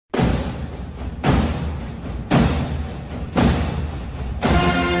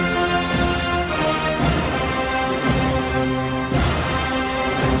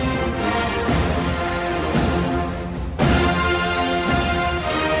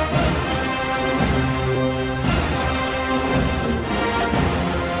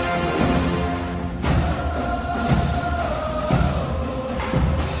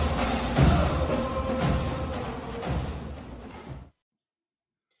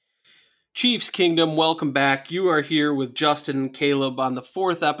Chiefs Kingdom, welcome back. You are here with Justin and Caleb on the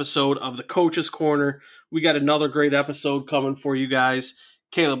fourth episode of the Coach's Corner. We got another great episode coming for you guys.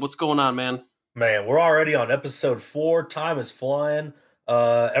 Caleb, what's going on, man? Man, we're already on episode 4. Time is flying.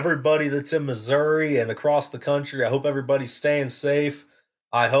 Everybody that's in Missouri and across the country, I hope everybody's staying safe.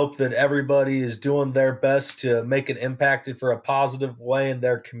 I hope that everybody is doing their best to make an impact for a positive way in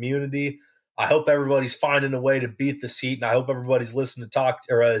their community. I hope everybody's finding a way to beat the heat, and I hope everybody's listening to talk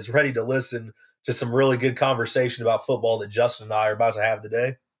or is ready to listen to some really good conversation about football that Justin and I are about to have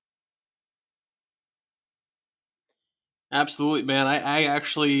today. Absolutely, man. I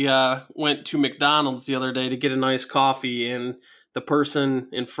actually went to McDonald's the other day to get a nice coffee, and the person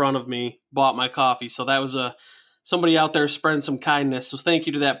in front of me bought my coffee. So that was somebody out there spreading some kindness. So thank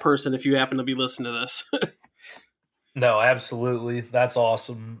you to that person if you happen to be listening to this. No, absolutely. That's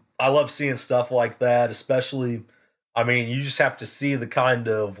awesome. I love seeing stuff like that, especially, I mean, you just have to see the kind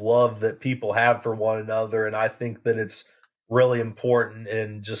of love that people have for one another. And I think that it's really important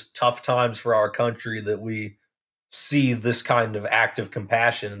in just tough times for our country that we see this kind of active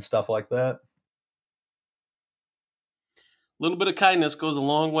compassion and stuff like that. A little bit of kindness goes a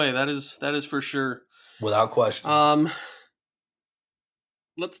long way. That is for sure. Without question.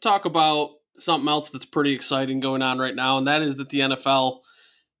 Let's talk about something else that's pretty exciting going on right now, and that is that the NFL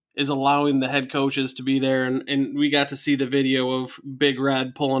is allowing the head coaches to be there, and we got to see the video of Big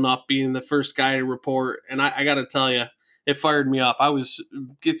Red pulling up, being the first guy to report, and I got to tell you, it fired me up.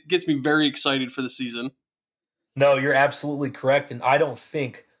 Gets me very excited for the season. No, you're absolutely correct. And I don't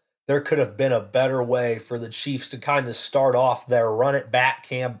think there could have been a better way for the Chiefs to kind of start off their run it back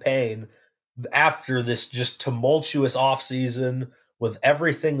campaign after this just tumultuous offseason with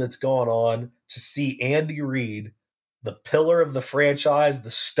everything that's gone on to see Andy Reid, the pillar of the franchise,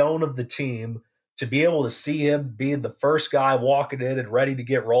 the stone of the team, to be able to see him being the first guy walking in and ready to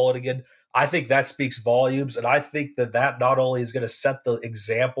get rolling again. I think that speaks volumes. And I think that that not only is going to set the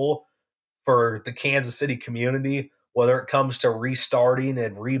example for the Kansas City community, whether it comes to restarting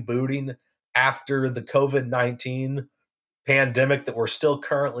and rebooting after the COVID-19 pandemic that we're still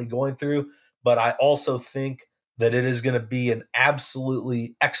currently going through. But I also think that it is going to be an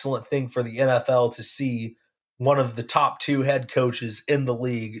absolutely excellent thing for the NFL to see one of the top 2 head coaches in the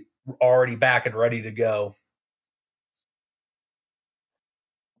league already back and ready to go.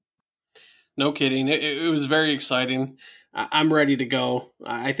 No kidding. It was very exciting. I'm ready to go.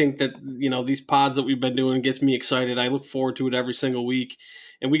 I think that, these pods that we've been doing gets me excited. I look forward to it every single week.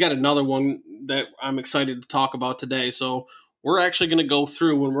 And we got another one that I'm excited to talk about today. So we're actually going to go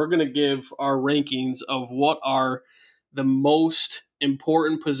through and we're going to give our rankings of what are the most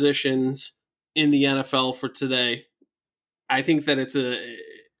important positions in the NFL for today. I think that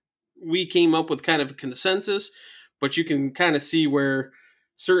we came up with kind of a consensus, but you can kind of see where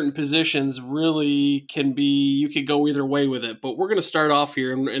certain positions really can be, you could go either way with it. But we're going to start off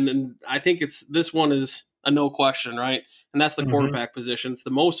here, and then I think this one is a no question, right? And that's the quarterback position. It's the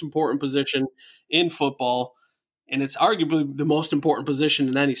most important position in football, and it's arguably the most important position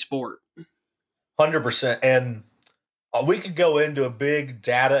in any sport. 100%. And we could go into a big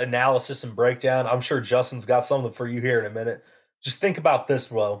data analysis and breakdown. I'm sure Justin's got something for you here in a minute. Just think about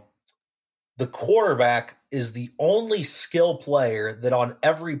this, Will. The quarterback is the only skill player that on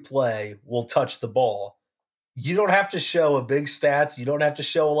every play will touch the ball. You don't have to show a big stats. You don't have to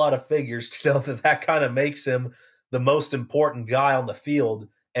show a lot of figures to know that that kind of makes him the most important guy on the field.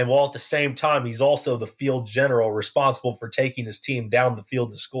 And while at the same time, he's also the field general responsible for taking his team down the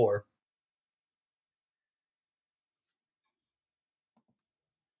field to score.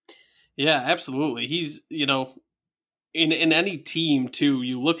 Yeah, absolutely. He's, in any team too,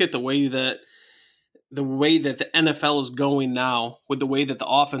 you look at the way that the NFL is going now, with the way that the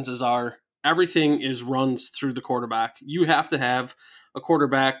offenses are, everything is runs through the quarterback. You have to have a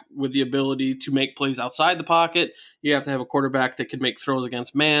quarterback with the ability to make plays outside the pocket. You have to have a quarterback that can make throws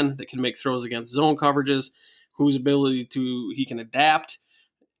against man, that can make throws against zone coverages, whose ability he can adapt.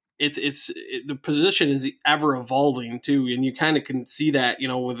 The position is ever evolving too, and you kind of can see that,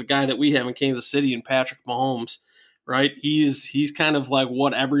 with the guy that we have in Kansas City and Patrick Mahomes, right? He's kind of like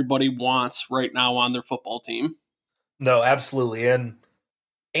what everybody wants right now on their football team. No, absolutely. And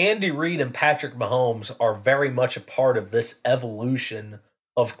Andy Reid and Patrick Mahomes are very much a part of this evolution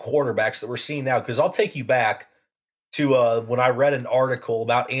of quarterbacks that we're seeing now. Because I'll take you back to when I read an article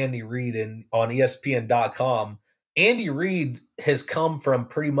about Andy Reid on ESPN.com. Andy Reid has come from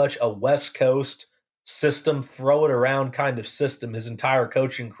pretty much a West Coast system, throw it around kind of system his entire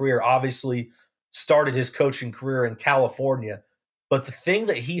coaching career. Obviously, started his coaching career in California. But the thing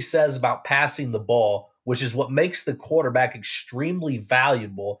that he says about passing the ball, which is what makes the quarterback extremely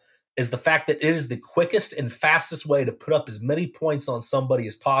valuable, is the fact that it is the quickest and fastest way to put up as many points on somebody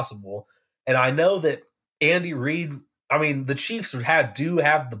as possible. And I know that Andy Reid, I mean, the Chiefs do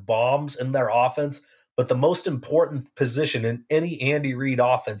have the bombs in their offense, but the most important position in any Andy Reid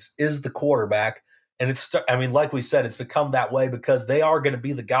offense is the quarterback. And I mean, like we said, it's become that way because they are going to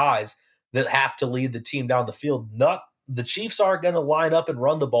be the guys that have to lead the team down the field. Not the Chiefs aren't going to line up and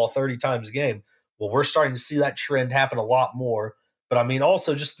run the ball 30 times a game. Well, we're starting to see that trend happen a lot more. But I mean,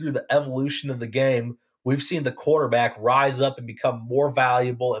 also just through the evolution of the game, we've seen the quarterback rise up and become more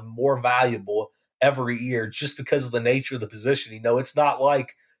valuable and more valuable every year just because of the nature of the position. You know, it's not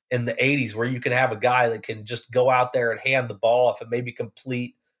like in the 80s where you can have a guy that can just go out there and hand the ball off and maybe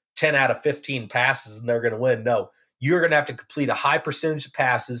complete 10 out of 15 passes and they're going to win. No, you're going to have to complete a high percentage of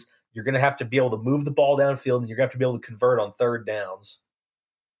passes. You're going to have to be able to move the ball downfield, and you're going to have to be able to convert on third downs.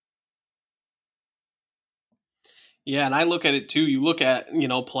 Yeah, and I look at it too. You look at,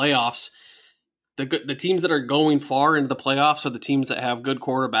 playoffs. The teams that are going far into the playoffs are the teams that have good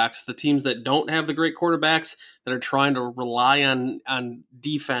quarterbacks. The teams that don't have the great quarterbacks, that are trying to rely on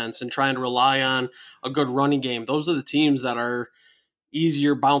defense and trying to rely on a good running game, those are the teams that are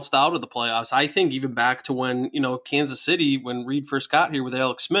easier bounced out of the playoffs. I think even back to when, Kansas City, when Reid first got here with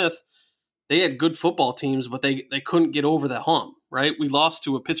Alex Smith, they had good football teams, but they couldn't get over that hump, right? We lost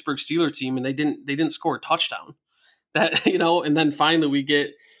to a Pittsburgh Steelers team and they didn't score a touchdown. That, and then finally we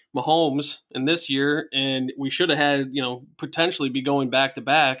get Mahomes in this year, and we should have had, potentially be going back to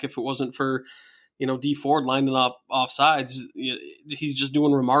back if it wasn't for, Dee Ford lining up off sides. He's just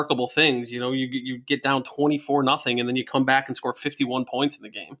doing remarkable things. You get down 24-0, and then you come back and score 51 points in the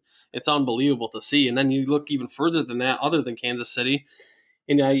game. It's unbelievable to see. And then you look even further than that, other than Kansas City.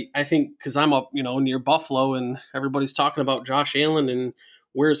 And I think because I'm up, near Buffalo, and everybody's talking about Josh Allen and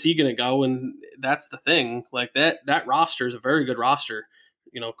where is he going to go? And that's the thing. Like that roster is a very good roster.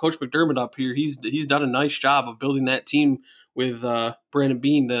 Coach McDermott up here, he's done a nice job of building that team with Brandon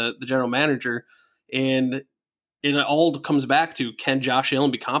Beane, the general manager. And it all comes back to, can Josh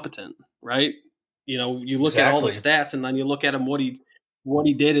Allen be competent, right? You look at all the stats, and then you look at him what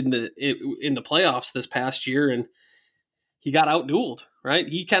he did in the playoffs this past year, and he got outdueled, right?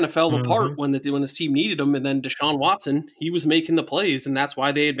 He kind of fell apart when his team needed him, and then Deshaun Watson, he was making the plays, and that's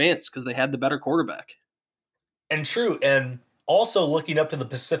why they advanced, because they had the better quarterback. And true, and also looking up to the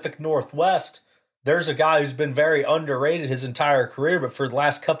Pacific Northwest, there's a guy who's been very underrated his entire career, but for the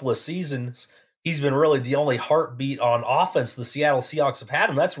last couple of seasons, he's been really the only heartbeat on offense the Seattle Seahawks have had,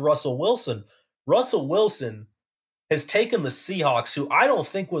 and that's Russell Wilson. Russell Wilson has taken the Seahawks, who I don't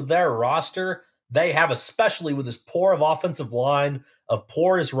think with their roster they have, especially with as poor of offensive line, of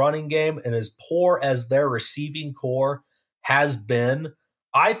poor as running game, and as poor as their receiving core has been.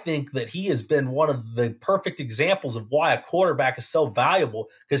 I think that he has been one of the perfect examples of why a quarterback is so valuable,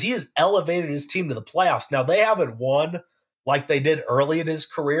 because he has elevated his team to the playoffs. Now, they haven't won like they did early in his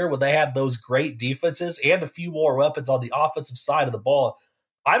career when they had those great defenses and a few more weapons on the offensive side of the ball.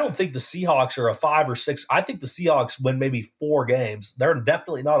 I don't think the Seahawks are a 5 or 6. I think the Seahawks win maybe 4 games. They're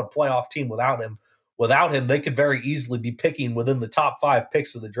definitely not a playoff team without him. Without him, they could very easily be picking within the top 5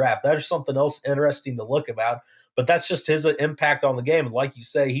 picks of the draft. That is something else interesting to look about. But that's just his impact on the game. And like you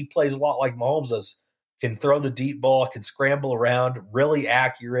say, he plays a lot like Mahomes does. Can throw the deep ball, can scramble around, really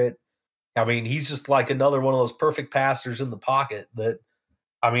accurate. I mean, he's just like another one of those perfect passers in the pocket that,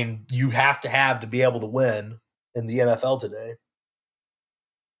 I mean, you have to be able to win in the NFL today.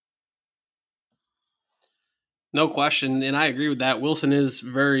 No question, and I agree with that. Wilson is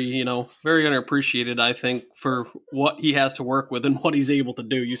very, very underappreciated, I think, for what he has to work with and what he's able to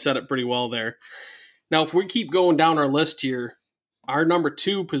do. You said it pretty well there. Now, if we keep going down our list here, our number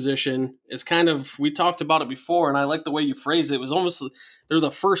 2 position is kind of, we talked about it before, and I like the way you phrased it. It was almost, they're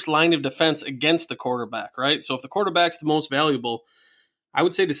the first line of defense against the quarterback, right? So if the quarterback's the most valuable, I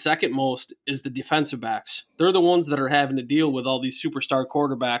would say the second most is the defensive backs. They're the ones that are having to deal with all these superstar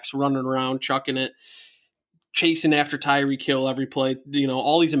quarterbacks running around, chucking it, chasing after Tyreek Hill every play,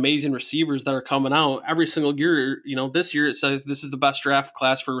 all these amazing receivers that are coming out every single year. This year it says this is the best draft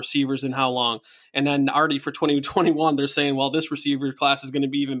class for receivers in how long? And then already for 2021, they're saying, well, this receiver class is going to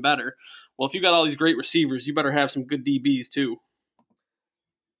be even better. Well, if you got all these great receivers, you better have some good DBs too.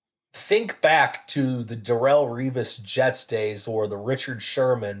 Think back to the Darrelle Revis Jets days or the Richard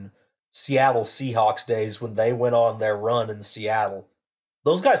Sherman Seattle Seahawks days when they went on their run in Seattle.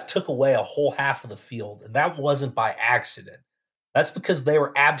 Those guys took away a whole half of the field, and that wasn't by accident. That's because they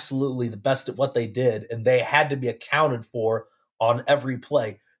were absolutely the best at what they did, and they had to be accounted for on every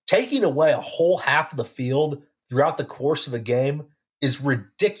play. Taking away a whole half of the field throughout the course of a game is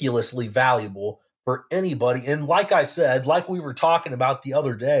ridiculously valuable for anybody. And like I said, like we were talking about the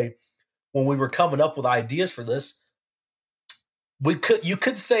other day, when we were coming up with ideas for this, you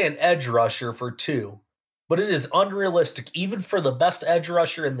could say an edge rusher for two, but it is unrealistic, even for the best edge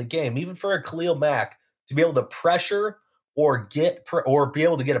rusher in the game, even for a Khalil Mack, to be able to pressure or be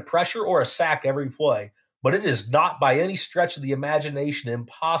able to get a pressure or a sack every play. But it is not by any stretch of the imagination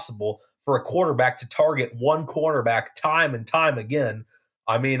impossible for a quarterback to target one cornerback time and time again.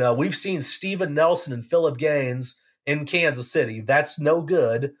 I mean, we've seen Steven Nelson and Philip Gaines in Kansas City. That's no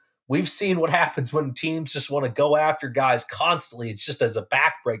good. We've seen what happens when teams just want to go after guys constantly. It's just as a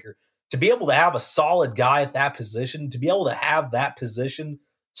backbreaker. To be able to have a solid guy at that position, to be able to have that position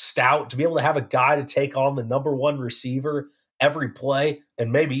stout, to be able to have a guy to take on the number one receiver every play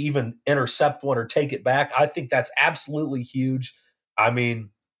and maybe even intercept one or take it back, I think that's absolutely huge. I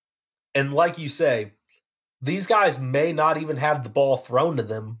mean, and like you say, these guys may not even have the ball thrown to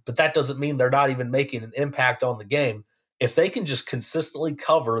them, but that doesn't mean they're not even making an impact on the game. If they can just consistently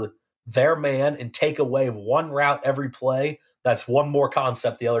cover their man and take away one route every play, that's one more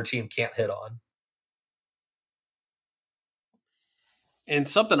concept the other team can't hit on. And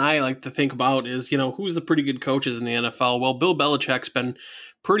something I like to think about is, who's the pretty good coaches in the NFL? Well, Bill Belichick's been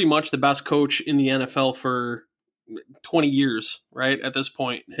pretty much the best coach in the NFL for 20 years, right? At this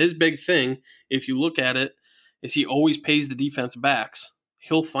point, his big thing, if you look at it, is he always pays the defense backs.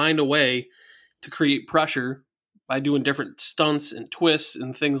 He'll find a way to create pressure by doing different stunts and twists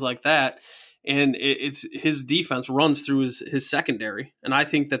and things like that. And it's his defense runs through his secondary. And I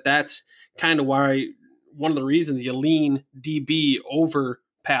think that that's kind of why one of the reasons you lean DB over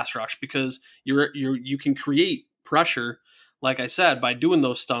pass rush, because you can create pressure, like I said, by doing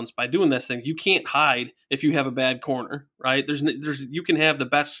those stunts, by doing those things. You can't hide if you have a bad corner, right? There's you can have the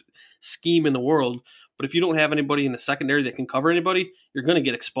best scheme in the world, but if you don't have anybody in the secondary that can cover anybody, you're going to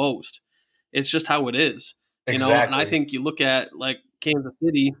get exposed. It's just how it is, Exactly. And I think you look at like Kansas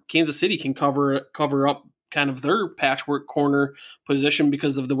City. Kansas City can cover up kind of their patchwork corner position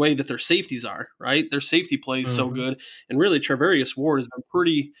because of the way that their safeties are, right? Their safety play is so good. And really, Charvarius Ward has been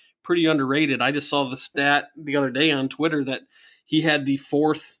pretty underrated. I just saw the stat the other day on Twitter that he had the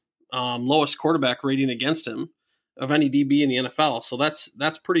fourth lowest quarterback rating against him of any DB in the NFL. So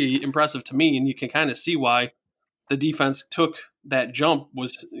that's pretty impressive to me, and you can kind of see why the defense took that jump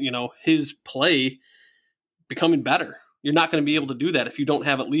was, his play becoming better. You're not going to be able to do that if you don't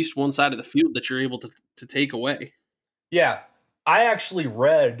have at least one side of the field that you're able to take away. Yeah. I actually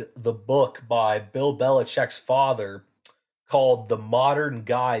read the book by Bill Belichick's father called The Modern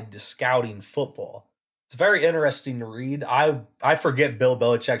Guide to Scouting Football. It's very interesting to read. I forget Bill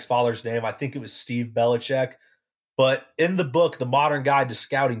Belichick's father's name. I think it was Steve Belichick. But in the book, The Modern Guide to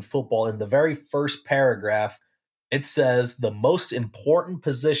Scouting Football, in the very first paragraph, it says the most important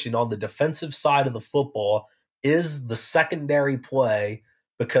position on the defensive side of the football is the secondary play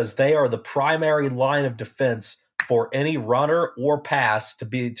because they are the primary line of defense for any runner or pass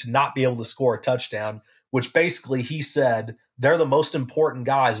to not be able to score a touchdown, which basically he said they're the most important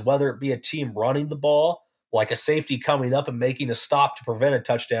guys, whether it be a team running the ball, like a safety coming up and making a stop to prevent a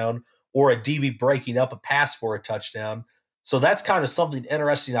touchdown, or a DB breaking up a pass for a touchdown. So that's kind of something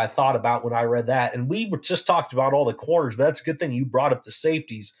interesting I thought about when I read that. And we just talked about all the corners, but that's a good thing you brought up the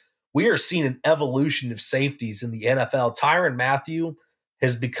safeties. We are seeing an evolution of safeties in the NFL. Tyrann Mathieu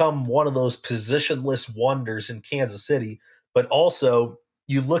has become one of those positionless wonders in Kansas City, but also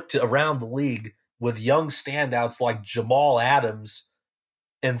you looked around the league with young standouts like Jamal Adams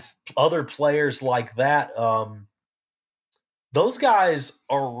and other players like that. Those guys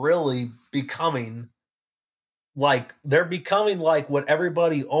are really becoming they're becoming like what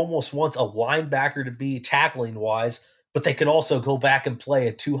everybody almost wants a linebacker to be tackling wise, but they can also go back and play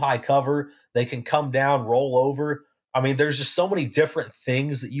a too high cover. They can come down, roll over. I mean, there's just so many different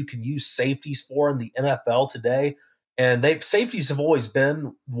things that you can use safeties for in the NFL today. And safeties have always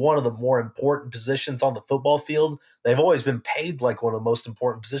been one of the more important positions on the football field. They've always been paid like one of the most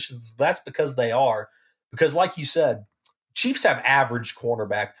important positions. That's because they are. Because like you said, Chiefs have average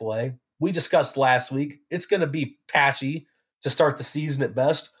cornerback play. We discussed last week, it's going to be patchy to start the season at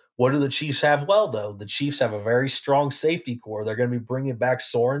best. What do the Chiefs have? Well, though, the Chiefs have a very strong safety core. They're going to be bringing back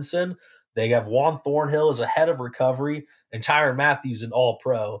Sorensen. They have Juan Thornhill as a head of recovery, and Tyrann Mathieu's an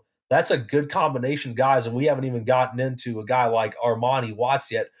all-pro. That's a good combination, guys, and we haven't even gotten into a guy like Armani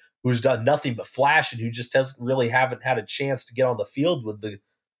Watts yet, who's done nothing but flash and who just haven't had a chance to get on the field with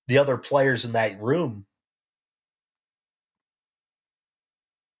the other players in that room.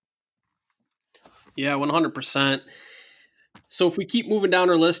 Yeah, 100%. So if we keep moving down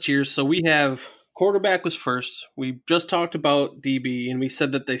our list here, so we have quarterback was first. We just talked about DB, and we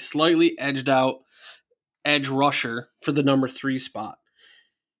said that they slightly edged out edge rusher for the number 3 spot.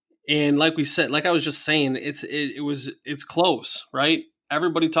 And like we said, like I was just saying, it's close, right?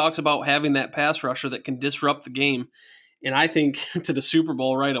 Everybody talks about having that pass rusher that can disrupt the game. And I think to the Super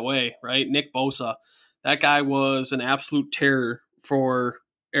Bowl right away, right? Nick Bosa, that guy was an absolute terror for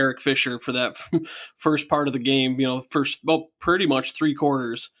Eric Fisher for that first part of the game, pretty much 3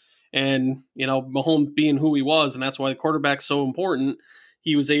 quarters. And, Mahomes being who he was, and that's why the quarterback's so important,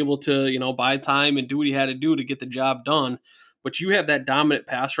 he was able to, buy time and do what he had to do to get the job done. But you have that dominant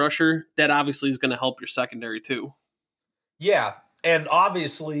pass rusher, that obviously is going to help your secondary too. Yeah, and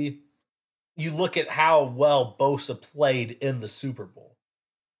obviously you look at how well Bosa played in the Super Bowl.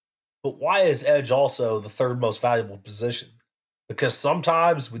 But why is edge also the third most valuable position? Because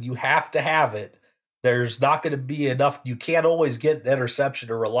sometimes when you have to have it, there's not going to be enough. You can't always get an interception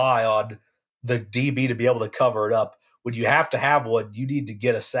or rely on the DB to be able to cover it up. When you have to have one, you need to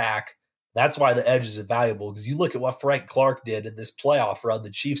get a sack. That's why the edge is invaluable. Because you look at what Frank Clark did in this playoff run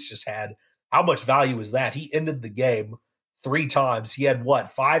the Chiefs just had. How much value is that? He ended the game 3 times. He had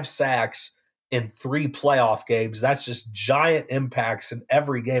what, 5 sacks in 3 playoff games. That's just giant impacts in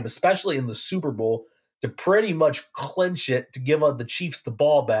every game, especially in the Super Bowl, to pretty much clinch it to give the Chiefs the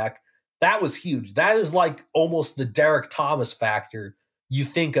ball back. That was huge. That is like almost the Derek Thomas factor you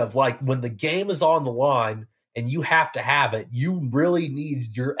think of. Like when the game is on the line and you have to have it, you really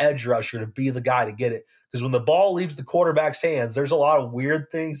need your edge rusher to be the guy to get it. Because when the ball leaves the quarterback's hands, there's a lot of weird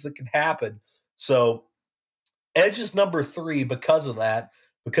things that can happen. So edge is number 3 because of that.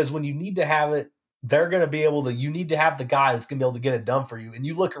 Because when you need to have it, they're going to be able to, you need to have the guy that's going to be able to get it done for you. And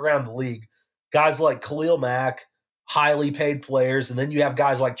you look around the league, guys like Khalil Mack, highly paid players, and then you have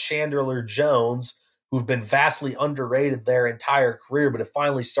guys like Chandler Jones, who've been vastly underrated their entire career, but have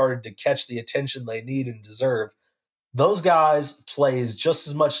finally started to catch the attention they need and deserve. Those guys plays just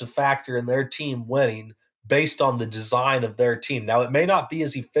as much a factor in their team winning based on the design of their team. Now, it may not be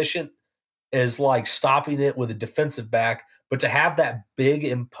as efficient is like stopping it with a defensive back, but to have that big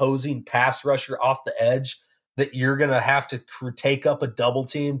imposing pass rusher off the edge that you're going to have to take up a double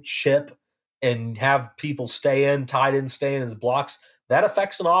team, chip, and have people stay in, tight end stay in as blocks, that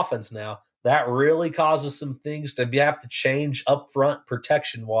affects an offense now. That really causes some things to have to change up front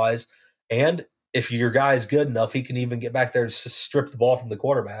protection wise. And if your guy's good enough, he can even get back there to strip the ball from the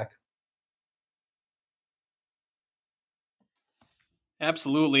quarterback.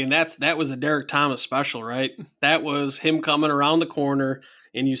 Absolutely, and that was the Derek Thomas special, right? That was him coming around the corner,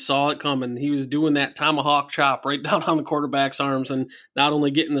 and you saw it coming. He was doing that tomahawk chop right down on the quarterback's arms, and not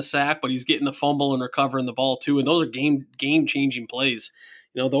only getting the sack, but he's getting the fumble and recovering the ball too. And those are game changing plays.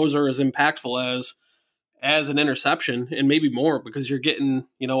 Those are as impactful as an interception, and maybe more because you're getting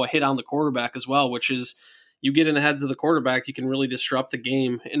a hit on the quarterback as well, which is you get in the heads of the quarterback, you can really disrupt the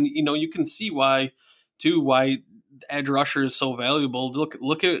game, and you can see why edge rusher is so valuable.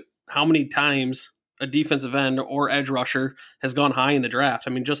 Look at how many times a defensive end or edge rusher has gone high in the draft. I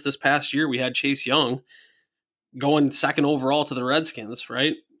mean, just this past year we had Chase Young going second overall to the Redskins,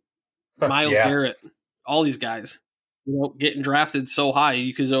 right? Myles Yeah. Garrett, all these guys, getting drafted so high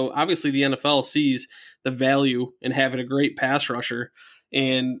because obviously the NFL sees the value in having a great pass rusher.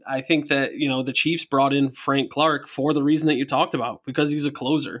 And I think that, the Chiefs brought in Frank Clark for the reason that you talked about, because he's a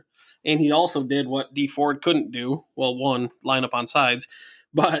closer. And he also did what D Ford couldn't do. Well, one, line up on sides,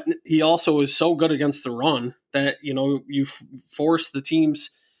 but he also is so good against the run that, you force the teams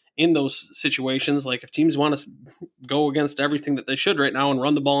in those situations. Like if teams want to go against everything that they should right now and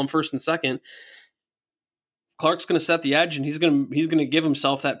run the ball in first and second, Clark's going to set the edge, and he's going to give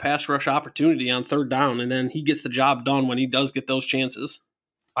himself that pass rush opportunity on third down, and then he gets the job done when he does get those chances.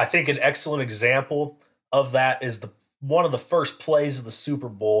 I think an excellent example of that is the one of the first plays of the Super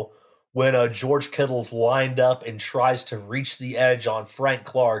Bowl when George Kittle's lined up and tries to reach the edge on Frank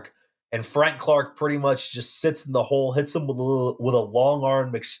Clark, and Frank Clark pretty much just sits in the hole, hits him with a long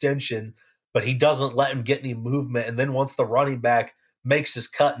arm extension, but he doesn't let him get any movement. And then once the running back makes his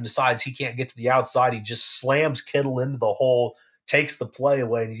cut and decides he can't get to the outside, he just slams Kittle into the hole, takes the play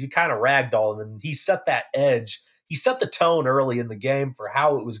away, and you kind of ragdoll him. And he set that edge. He set the tone early in the game for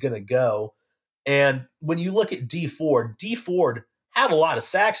how it was going to go. And when you look at D Ford had a lot of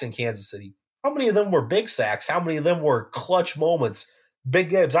sacks in Kansas City. How many of them were big sacks? How many of them were clutch moments, big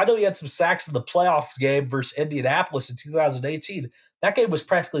games? I know he had some sacks in the playoff game versus Indianapolis in 2018. That game was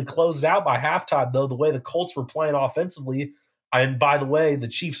practically closed out by halftime, though, the way the Colts were playing offensively. And by the way, the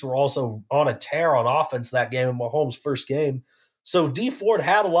Chiefs were also on a tear on offense that game in Mahomes' first game. So D Ford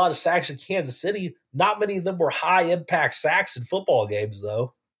had a lot of sacks in Kansas City. Not many of them were high impact sacks in football games,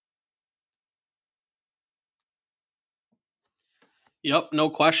 though. Yep, no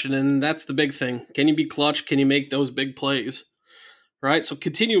question, and that's the big thing. Can you be clutch? Can you make those big plays? right? So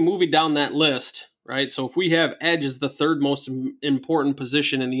continue moving down that list, right? So if we have edge as the third most important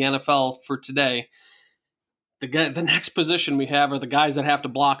position in the NFL for today, the next position we have are the guys that have to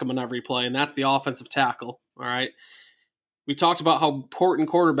block them on every play, and that's the offensive tackle, all right? We talked about how important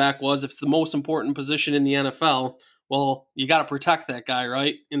quarterback was. If it's the most important position in the NFL, well, you got to protect that guy,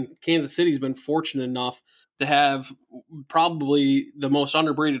 right? And Kansas City's been fortunate enough to have probably the most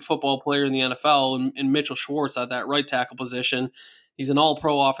underrated football player in the NFL in Mitchell Schwartz at that right tackle position. He's an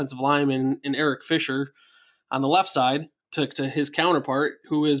all-pro offensive lineman in Eric Fisher on the left side to his counterpart,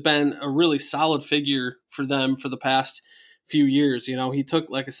 who has been a really solid figure for them for the past few years. You know, he took,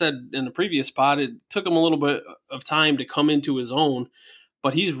 like I said in the previous spot, it took him a little bit of time to come into his own,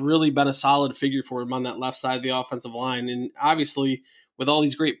 but he's really been a solid figure for him on that left side of the offensive line. And obviously, with all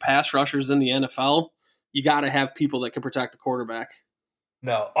these great pass rushers in the NFL, you got to have people that can protect the quarterback.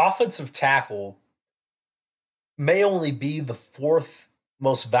 No, offensive tackle may only be the fourth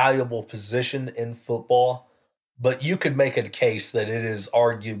most valuable position in football, but you could make a case that it is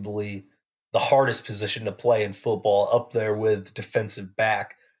arguably the hardest position to play in football, up there with defensive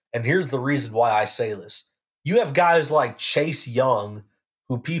back. And here's the reason why I say this. You have guys like Chase Young,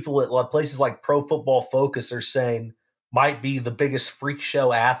 who people at places like Pro Football Focus are saying might be the biggest freak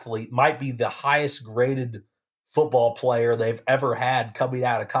show athlete, might be the highest graded football player they've ever had coming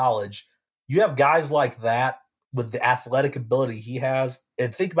out of college. You have guys like that with the athletic ability he has.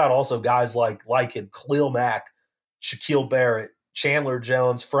 And think about also guys like him, Khalil Mack, Shaquille Barrett, Chandler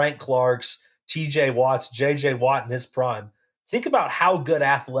Jones, Frank Clarks, TJ Watts, JJ Watt in his prime. Think about how good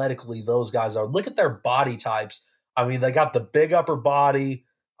athletically those guys are. Look at their body types. I mean, they got the big upper body.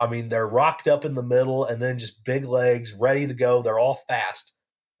 I mean, they're rocked up in the middle and then just big legs, ready to go. They're all fast.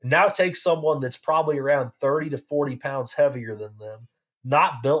 Now take someone that's probably around 30 to 40 pounds heavier than them,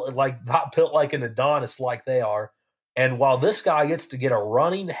 not built like an Adonis like they are. And while this guy gets to get a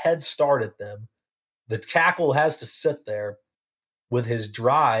running head start at them, the tackle has to sit there with his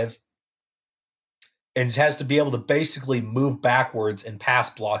drive and has to be able to basically move backwards and pass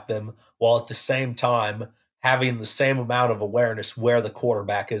block them while at the same time having the same amount of awareness where the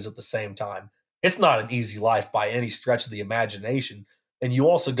quarterback is at the same time. It's not an easy life by any stretch of the imagination. And you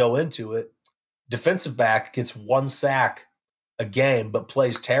also go into it, defensive back gets one sack a game but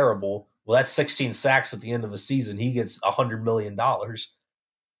plays terrible. Well, that's 16 sacks at the end of a season. He gets $100 million.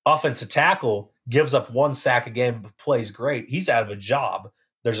 Offensive tackle gives up one sack a game but plays great. He's out of a job.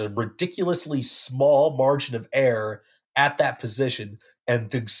 There's a ridiculously small margin of error at that position. And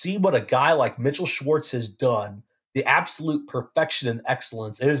to see what a guy like Mitchell Schwartz has done, the absolute perfection and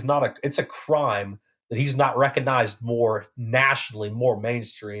excellence, it's a crime that he's not recognized more nationally, more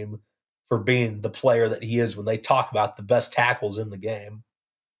mainstream for being the player that he is when they talk about the best tackles in the game.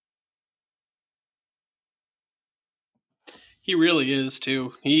 He really is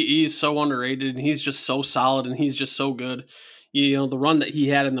too. He's so underrated, and he's just so solid, and he's just so good. You know, the run that he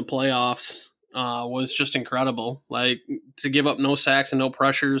had in the playoffs was just incredible. Like, to give up no sacks and no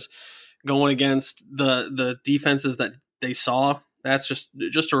pressures, going against the defenses that they saw. That's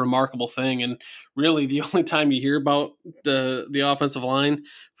just a remarkable thing. And really, the only time you hear about the offensive line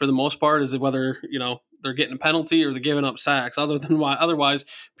for the most part is whether they're getting a penalty or they're giving up sacks. Otherwise,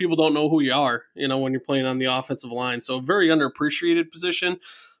 people don't know who you are. When you're playing on the offensive line. So a very underappreciated position,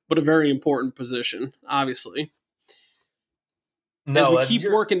 but a very important position, obviously. No, as we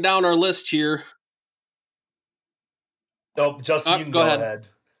keep working down our list here. Oh, Justin, you can go ahead.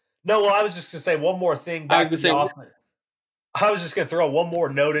 No, well, I was just going to say one more thing. I was just going to throw one more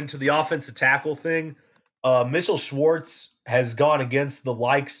note into the offensive tackle thing. Mitchell Schwartz has gone against the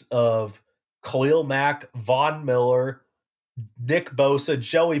likes of Khalil Mack, Von Miller, Nick Bosa,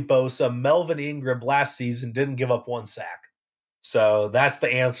 Joey Bosa, Melvin Ingram last season, didn't give up one sack. So that's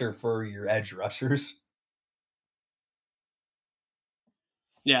the answer for your edge rushers.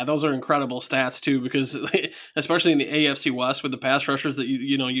 Yeah, those are incredible stats too, because especially in the AFC West with the pass rushers that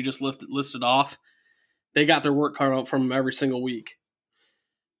you just listed off, they got their work cut out from them every single week.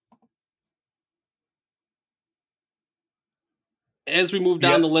 As we move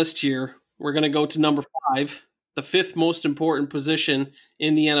down the list here, we're going to go to number 5. The 5th most important position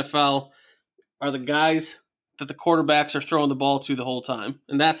in the NFL are the guys that the quarterbacks are throwing the ball to the whole time,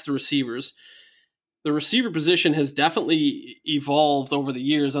 and that's the receivers. The receiver position has definitely evolved over the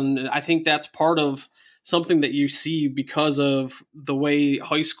years, and I think that's part of something that you see because of the way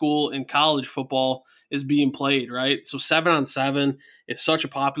high school and college football is being played, right? So 7-on-7 is such a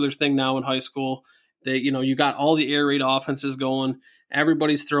popular thing now in high school that, you got all the air raid offenses going.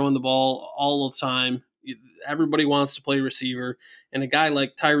 Everybody's throwing the ball all the time. Everybody wants to play receiver. And a guy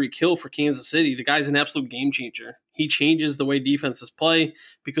like Tyreek Hill for Kansas City, the guy's an absolute game changer. He changes the way defenses play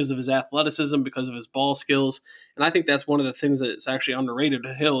because of his athleticism, because of his ball skills. And I think that's one of the things that's actually underrated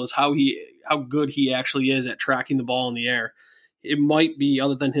to Hill is how good he actually is at tracking the ball in the air. It might be,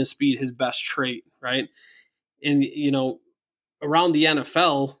 other than his speed, his best trait, right? And, around the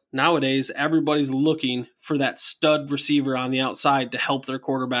NFL nowadays, everybody's looking for that stud receiver on the outside to help their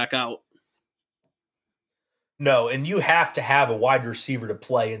quarterback out. No, and you have to have a wide receiver to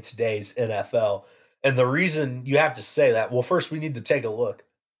play in today's NFL. And the reason you have to say that, well, first we need to take a look.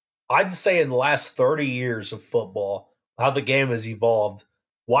 I'd say in the last 30 years of football, how the game has evolved,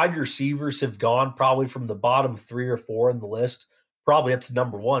 wide receivers have gone probably from the bottom 3 or 4 in the list, probably up to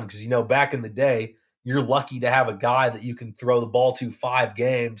number 1. Because, back in the day, you're lucky to have a guy that you can throw the ball to 5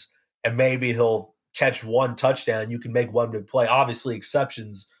 games and maybe he'll catch 1 touchdown. You can make 1 big play. Obviously,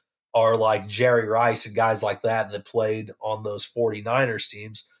 exceptions are like Jerry Rice and guys like that played on those 49ers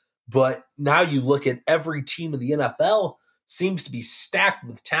teams. But now you look at every team in the NFL seems to be stacked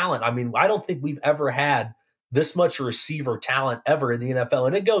with talent. I mean, I don't think we've ever had this much receiver talent ever in the NFL.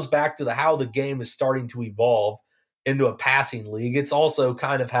 And it goes back to how the game is starting to evolve into a passing league. It's also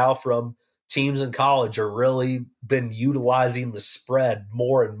kind of how from teams in college are really been utilizing the spread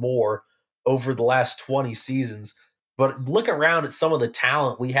more and more over the last 20 seasons. But look around at some of the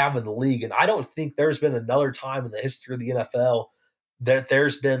talent we have in the league, and I don't think there's been another time in the history of the NFL that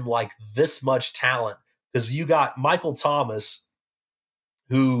there's been like this much talent. Because you got Michael Thomas,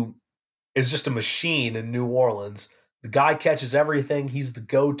 who is just a machine in New Orleans. The guy catches everything. He's the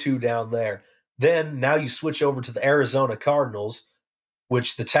go-to down there. Then now you switch over to the Arizona Cardinals,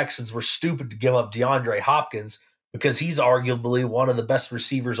 which the Texans were stupid to give up DeAndre Hopkins because he's arguably one of the best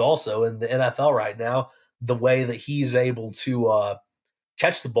receivers also in the NFL right now, the way that he's able to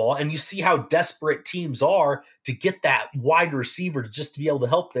catch the ball. And you see how desperate teams are to get that wide receiver to be able to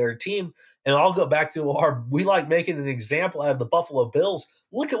help their team. And I'll go back to we like making an example out of the Buffalo Bills.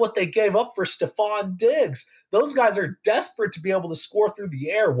 Look at what they gave up for Stephon Diggs. Those guys are desperate to be able to score through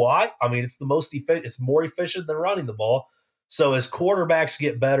the air. Why? I mean, it's the most efficient. It's more efficient than running the ball. So as quarterbacks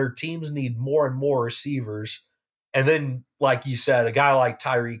get better, teams need more and more receivers. And then, like you said, a guy like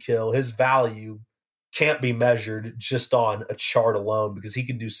Tyreek Hill, his value can't be measured just on a chart alone because he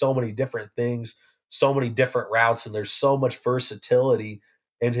can do so many different things, so many different routes, and there's so much versatility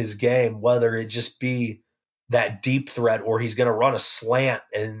in his game, whether it just be that deep threat or he's going to run a slant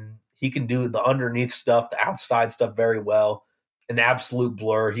and he can do the underneath stuff, the outside stuff very well. An absolute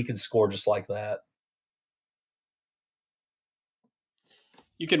blur. He can score just like that.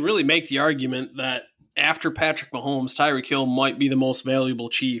 You can really make the argument that after Patrick Mahomes, Tyreek Hill might be the most valuable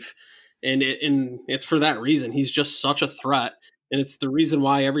Chief. And it's for that reason. He's just such a threat. And it's the reason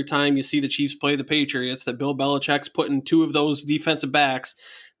why every time you see the Chiefs play the Patriots, that Bill Belichick's putting 2 of those defensive backs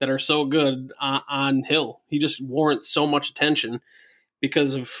that are so good on Hill. He just warrants so much attention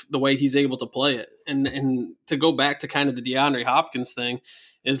because of the way he's able to play it. And to go back to kind of the DeAndre Hopkins thing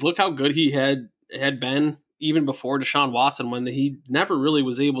is look how good he had been even before Deshaun Watson, when he never really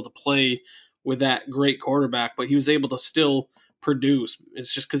was able to play with that great quarterback, but he was able to still produce.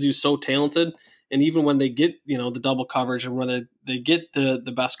 It's just because he was so talented. And even when they get, the double coverage and when they get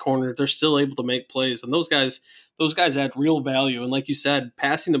the best corner, they're still able to make plays. And those guys add real value. And like you said,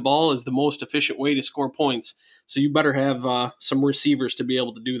 passing the ball is the most efficient way to score points. So you better have some receivers to be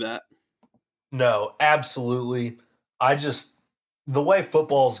able to do that. No, absolutely. The way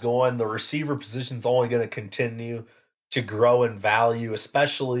football's going, the receiver position's only going to continue to grow in value,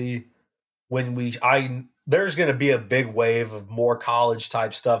 especially when there's going to be a big wave of more college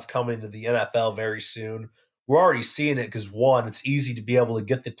type stuff coming to the NFL very soon. We're already seeing it because, one, it's easy to be able to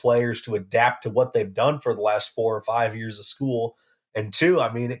get the players to adapt to what they've done for the last 4 or 5 years of school. And 2,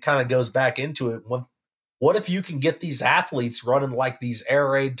 I mean, it kind of goes back into it. What if you can get these athletes running like these air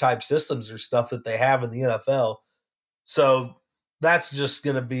raid type systems or stuff that they have in the NFL? So that's just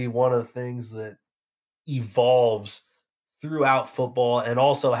going to be one of the things that evolves throughout football, and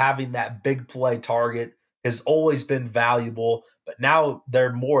also having that big play target has always been valuable, but now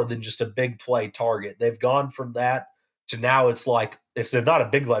they're more than just a big play target. They've gone from that to now it's not a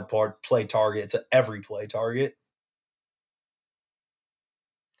big play target, it's an every play target.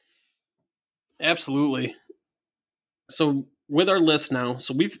 Absolutely. So with our list now,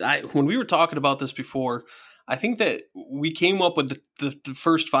 so when we were talking about this before, I think that we came up with the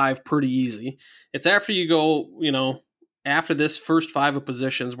first 5 pretty easy. It's after you go, after this first 5 of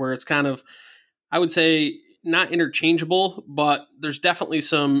positions where it's kind of, I would say, not interchangeable, but there's definitely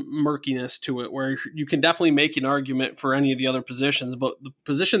some murkiness to it where you can definitely make an argument for any of the other positions. But the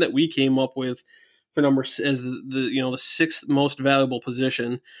position that we came up with for number as the 6th most valuable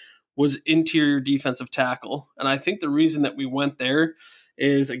position was interior defensive tackle. And I think the reason that we went there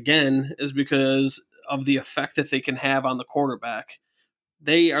is because of the effect that they can have on the quarterback.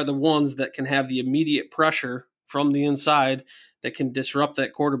 They are the ones that can have the immediate pressure from the inside that can disrupt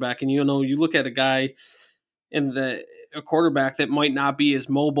that quarterback. And you look at a guy a quarterback that might not be as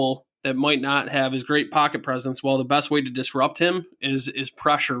mobile, that might not have as great pocket presence. Well, the best way to disrupt him is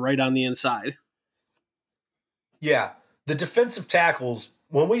pressure right on the inside. Yeah, the defensive tackles,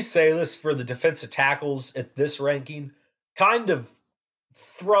 when we say this for the defensive tackles at this ranking, kind of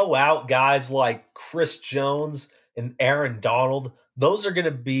throw out guys like Chris Jones and Aaron Donald. Those are going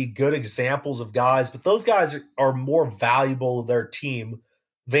to be good examples of guys, but those guys are more valuable to their team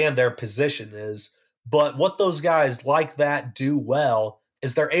than their position is. But what those guys like that do well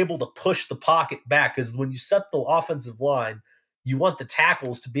is they're able to push the pocket back, because when you set the offensive line, you want the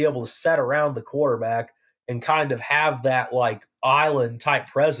tackles to be able to set around the quarterback and kind of have that like island type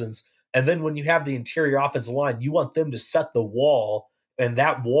presence. And then when you have the interior offensive line, you want them to set the wall, and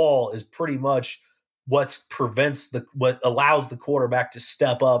that wall is pretty much what allows the quarterback to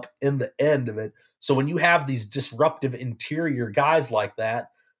step up in the end of it. So when you have these disruptive interior guys like that,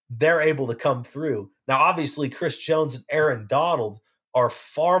 they're able to come through. Now, obviously, Chris Jones and Aaron Donald are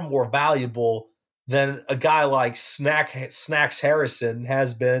far more valuable than a guy like Snacks Harrison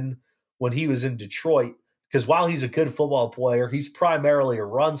has been when he was in Detroit. Because while he's a good football player, he's primarily a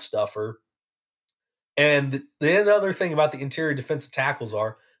run stuffer. And the other thing about the interior defensive tackles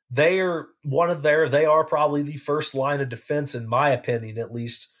they are probably the first line of defense, in my opinion, at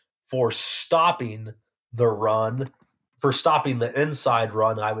least, for stopping the run, for stopping the inside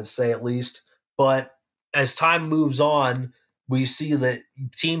run, I would say at least. But as time moves on, we see that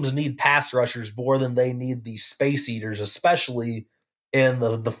teams need pass rushers more than they need the space eaters, especially in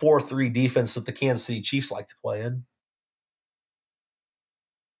the 4-3 defense that the Kansas City Chiefs like to play in.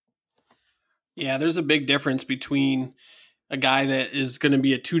 Yeah, there's a big difference between a guy that is going to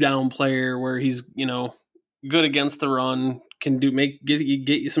be a 2-down player where he's, good against the run, can get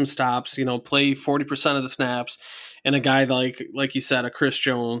you some stops, play 40% of the snaps, and a guy like you said, a Chris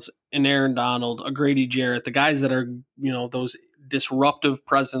Jones, an Aaron Donald, a Grady Jarrett, the guys that are, those disruptive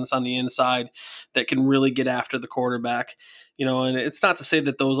presence on the inside that can really get after the quarterback. And it's not to say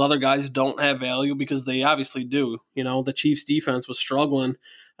that those other guys don't have value, because they obviously do. The Chiefs defense was struggling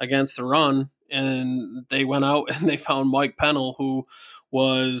against the run, and they went out and they found Mike Pennell, who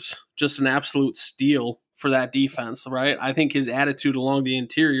was just an absolute steal for that defense, right? I think his attitude along the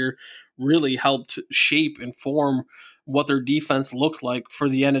interior really helped shape and form what their defense looked like for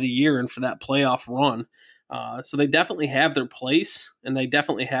the end of the year and for that playoff run. So they definitely have their place, and they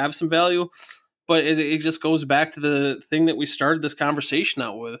definitely have some value. But it just goes back to the thing that we started this conversation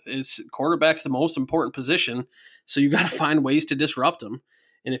out with: is quarterback's the most important position. So you got to find ways to disrupt them.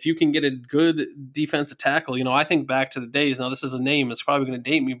 And if you can get a good defensive tackle, I think back to the days, now this is a name, it's probably going to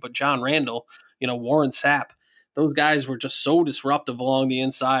date me, but John Randall, Warren Sapp, those guys were just so disruptive along the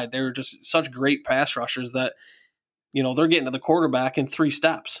inside. They were just such great pass rushers that, they're getting to the quarterback in 3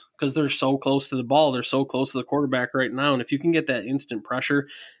 steps because they're so close to the ball. They're so close to the quarterback right now. And if you can get that instant pressure,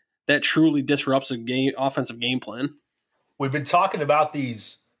 that truly disrupts a offensive game plan. We've been talking about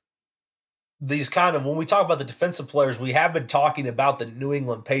these kind of, when we talk about the defensive players, we have been talking about the New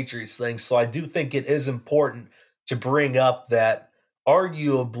England Patriots thing. So I do think it is important to bring up that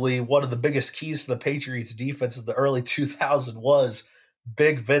arguably one of the biggest keys to the Patriots defense in the early 2000s was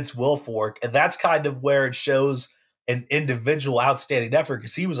Big Vince Wilfork. And that's kind of where it shows an individual outstanding effort,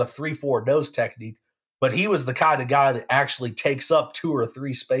 because he was a 3-4 nose technique, but he was the kind of guy that actually takes up 2 or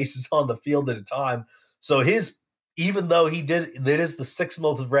 3 spaces on the field at a time. So even though that is the 6th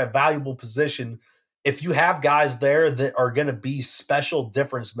most valuable position, if you have guys there that are going to be special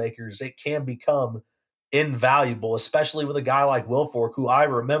difference makers, it can become invaluable, especially with a guy like Wilfork, who I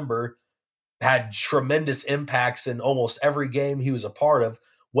remember had tremendous impacts in almost every game he was a part of,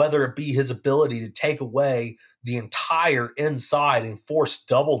 whether it be his ability to take away the entire inside and force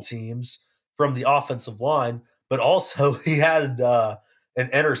double teams from the offensive line, but also he had an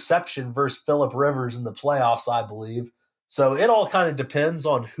interception versus Phillip Rivers in the playoffs, I believe. So it all kind of depends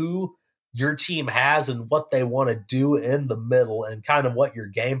on who your team has and what they want to do in the middle and kind of what your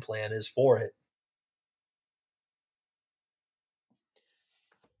game plan is for it.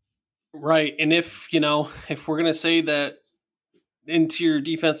 Right. And if we're going to say that interior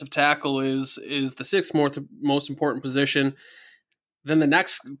defensive tackle is the 6th most important position, then the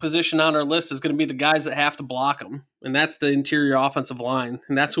next position on our list is going to be the guys that have to block them, and that's the interior offensive line,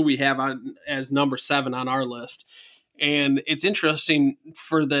 and that's who we have on as number 7 on our list. And it's interesting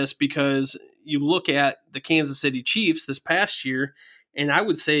for this because you look at the Kansas City Chiefs this past year, And I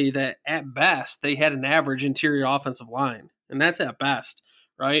would say that at best, they had an average interior offensive line. And that's at best,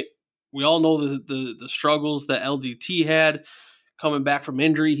 right? We all know the struggles that LDT had coming back from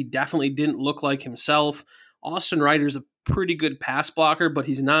injury. He definitely didn't look like himself. Austin Ryder's a pretty good pass blocker, but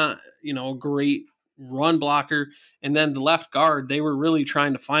he's not, a great run blocker. And then the left guard, they were really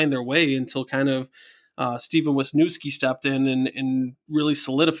trying to find their way until kind of Steven Wisniewski stepped in and really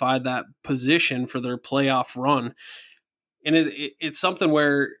solidified that position for their playoff run. And it's something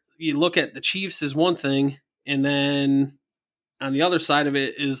where you look at the Chiefs as one thing, and then on the other side of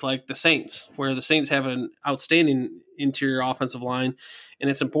it is like the Saints, where the Saints have an outstanding interior offensive line. And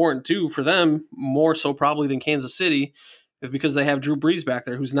it's important too for them, more so probably than Kansas City, because they have Drew Brees back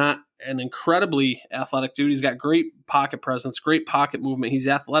there, who's not an incredibly athletic dude. He's got great pocket presence, great pocket movement. He's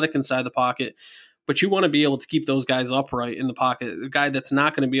athletic inside the pocket, but you want to be able to keep those guys upright in the pocket. A guy that's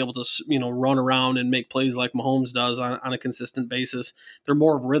not going to be able to, run around and make plays like Mahomes does on a consistent basis. They're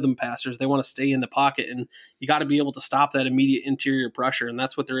more of rhythm passers. They want to stay in the pocket, and you got to be able to stop that immediate interior pressure, and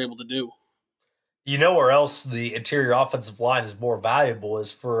that's what they're able to do. You know where else the interior offensive line is more valuable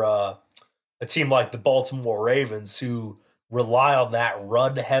is for a team like the Baltimore Ravens, who rely on that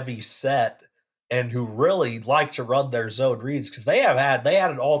run-heavy set and who really like to run their zone reads, because they had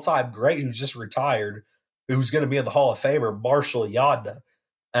an all-time great who just retired, who's going to be in the Hall of Famer, Marshall Yanda.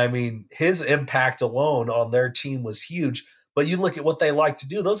 I mean, his impact alone on their team was huge. But you look at what they like to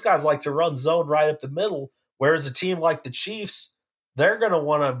do; those guys like to run zone right up the middle. Whereas a team like the Chiefs, they're going to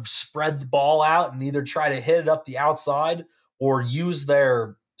want to spread the ball out and either try to hit it up the outside or use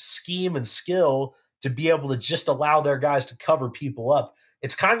their scheme and skill to be able to just allow their guys to cover people up.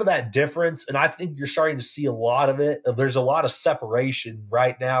 It's kind of that difference, and I think you're starting to see a lot of it. There's a lot of separation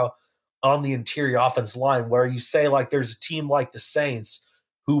right now on the interior offense line where you say, like, there's a team like the Saints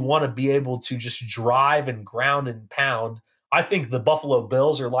who want to be able to just drive and ground and pound. I think the Buffalo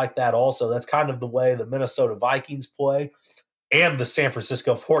Bills are like that also. That's kind of the way the Minnesota Vikings play, and the San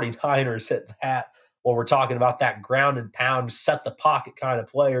Francisco 49ers hit that when we're talking about that ground and pound, set the pocket kind of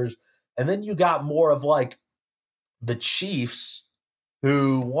players. And then you got more of like the Chiefs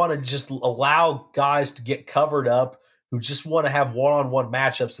who want to just allow guys to get covered up, who just want to have one-on-one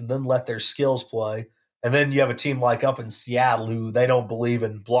matchups and then let their skills play. And then you have a team like up in Seattle who they don't believe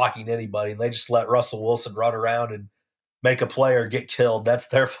in blocking anybody. They just let Russell Wilson run around and make a player get killed. That's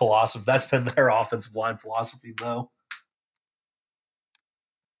their philosophy. That's been their offensive line philosophy, though.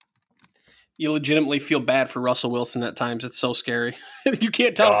 You legitimately feel bad for Russell Wilson at times. It's so scary. You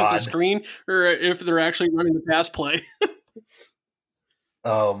can't tell if it's a screen or if they're actually running the pass play.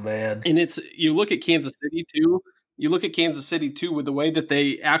 Oh, man. And you look at Kansas City too. You look at Kansas City too with the way that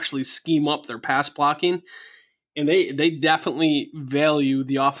they actually scheme up their pass blocking, and they definitely value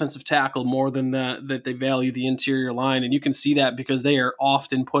the offensive tackle more than that they value the interior line. And you can see that because they are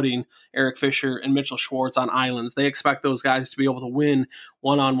often putting Eric Fisher and Mitchell Schwartz on islands. They expect those guys to be able to win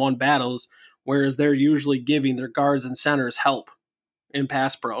one-on-one battles, whereas they're usually giving their guards and centers help in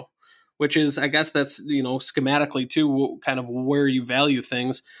pass pro, which is, I guess that's, schematically too, kind of where you value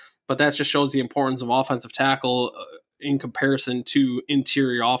things. But that just shows the importance of offensive tackle in comparison to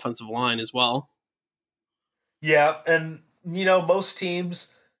interior offensive line as well. Yeah, and most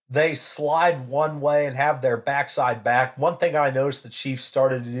teams, they slide one way and have their backside back. One thing I noticed the Chiefs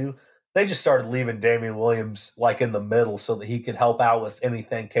started to do, they just started leaving Damian Williams like in the middle so that he could help out with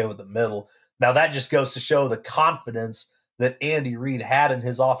anything came with the middle. Now that just goes to show the confidence that Andy Reid had in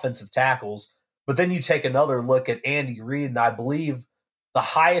his offensive tackles. But then you take another look at Andy Reid, and I believe the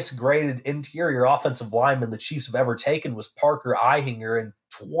highest graded interior offensive lineman the Chiefs have ever taken was Parker Ehinger in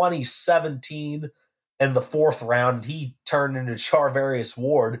 2017 in the fourth round. He turned into Charvarius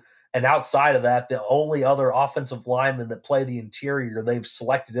Ward. And outside of that, the only other offensive linemen that play the interior they've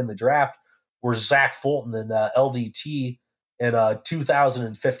selected in the draft were Zach Fulton and LDT in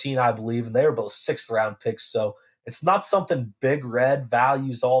 2015, I believe. And they were both sixth round picks. So it's not something Big Red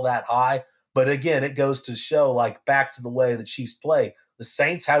values all that high. But again, it goes to show, like, back to the way the Chiefs play. The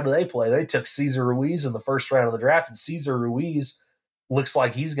Saints, how do they play? They took Cesar Ruiz in the first round of the draft, and Cesar Ruiz looks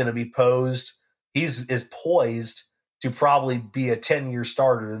like he's going to be posed. Is poised to probably be a 10-year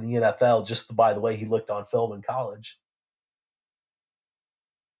starter in the NFL just by the way he looked on film in college.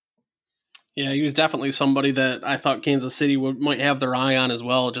 Yeah, he was definitely somebody that I thought Kansas City might have their eye on as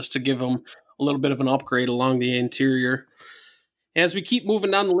well, just to give him a little bit of an upgrade along the interior. As we keep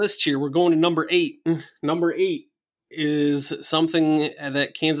moving down the list here, we're going to number 8. Number 8 is something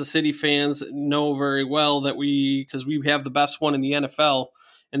that Kansas City fans know very well because we have the best one in the NFL,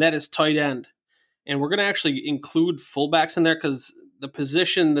 and that is tight end. And we're going to actually include fullbacks in there because the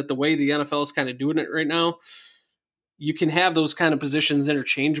position that the way the NFL is kind of doing it right now, you can have those kind of positions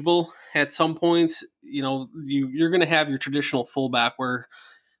interchangeable at some points. You're going to have your traditional fullback where,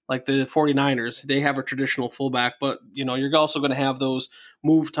 like the 49ers, they have a traditional fullback, but you're also going to have those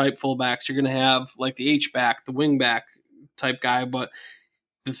move type fullbacks. You're going to have like the H back, the wing back type guy. But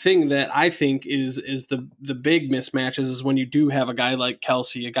the thing that I think is the big mismatches is when you do have a guy like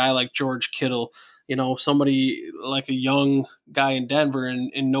Kelce, a guy like George Kittle, somebody like a young guy in Denver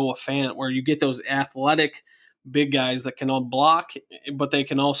and Noah Fant, where you get those athletic big guys that can unblock, but they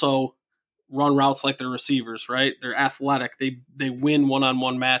can also run routes like their receivers, right? They're athletic. They win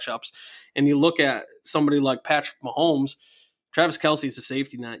one-on-one matchups. And you look at somebody like Patrick Mahomes, Travis Kelce is a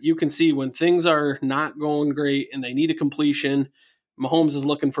safety net. You can see when things are not going great and they need a completion, Mahomes is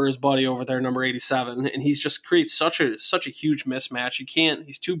looking for his buddy over there, number 87, and he's just creates such a huge mismatch.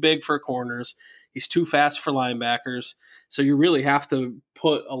 He's too big for corners. He's too fast for linebackers. So you really have to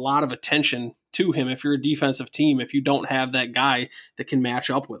put a lot of attention to him if you're a defensive team, if you don't have that guy that can match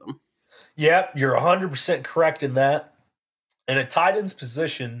up with him. Yep, you're 100% correct in that. And a tight end's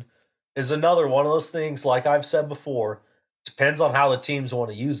position is another one of those things, like I've said before, depends on how the teams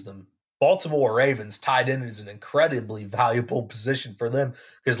want to use them. Baltimore Ravens tight end is an incredibly valuable position for them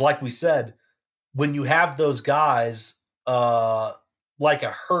because, like we said, when you have those guys like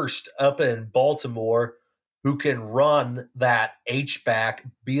a Hurst up in Baltimore who can run that H-back,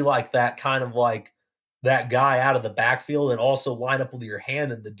 be like that kind of like that guy out of the backfield and also line up with your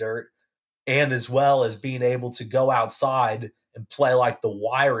hand in the dirt, and as well as being able to go outside and play like the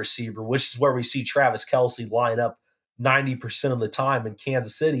wide receiver, which is where we see Travis Kelce line up 90% of the time in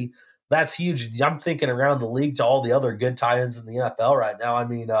Kansas City. That's huge. I'm thinking around the league to all the other good tight ends in the NFL right now. I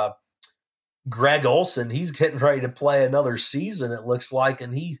mean, Greg Olsen, he's getting ready to play another season, it looks like.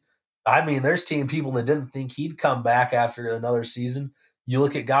 And there's people that didn't think he'd come back after another season. You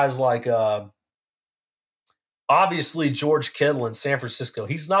look at guys like, obviously, George Kittle in San Francisco.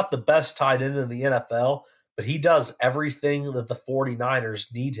 He's not the best tight end in the NFL, but he does everything that the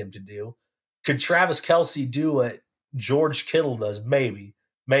 49ers need him to do. Could Travis Kelce do what George Kittle does? Maybe,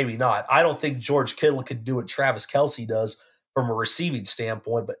 maybe not. I don't think George Kittle could do what Travis Kelce does from a receiving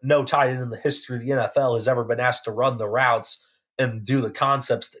standpoint, but no tight end in the history of the NFL has ever been asked to run the routes and do the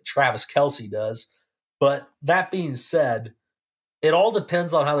concepts that Travis Kelce does. But that being said, it all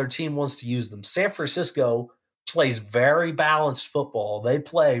depends on how their team wants to use them. San Francisco plays very balanced football. They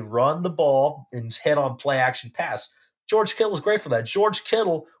play run the ball and hit on play action pass. George Kittle is great for that. George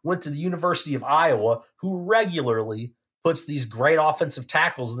Kittle went to the University of Iowa, who regularly puts these great offensive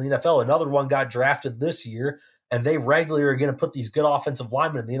tackles in the NFL. Another one got drafted this year, and they regularly are going to put these good offensive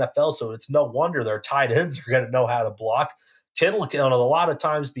linemen in the NFL, so it's no wonder their tight ends are going to know how to block. Kittle can a lot of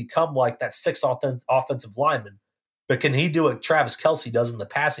times become like that sixth offensive lineman, but can he do what Travis Kelce does in the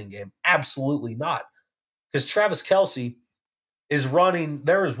passing game? Absolutely not. Because Travis Kelce is running.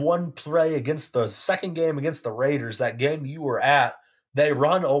 There is one play against the second game against the Raiders, that game you were at. They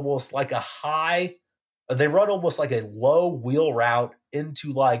run almost like a low wheel route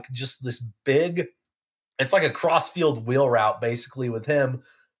into like just this big, it's like a crossfield wheel route basically with him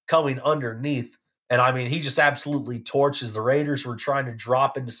coming underneath. And I mean, he just absolutely torches. The Raiders were trying to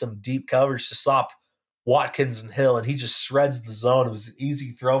drop into some deep coverage to stop Watkins and Hill, and he just shreds the zone. It was an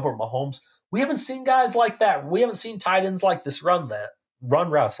easy throw for Mahomes. We haven't seen guys like that. We haven't seen tight ends like this run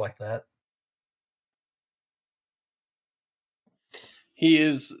routes like that.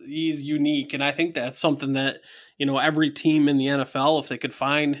 He's unique, and I think that's something that every team in the NFL, if they could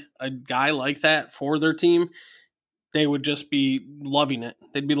find a guy like that for their team, they would just be loving it.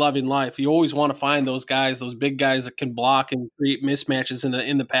 They'd be loving life. You always want to find those guys, those big guys that can block and create mismatches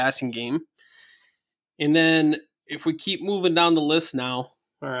in the passing game. And then if we keep moving down the list now,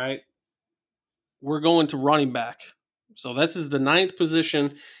 all right, we're going to running back. So this is the 9th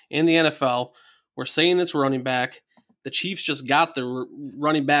position in the NFL. We're saying it's running back. The Chiefs just got the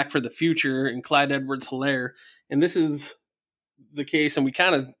running back for the future in Clyde Edwards-Helaire. And this is the case, and we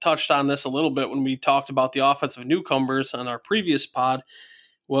kind of touched on this a little bit when we talked about the offensive newcomers on our previous pod,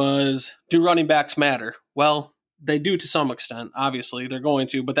 was, do running backs matter? Well, they do to some extent. Obviously, they're going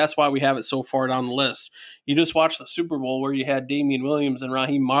to, but that's why we have it so far down the list. You just watched the Super Bowl where you had Damian Williams and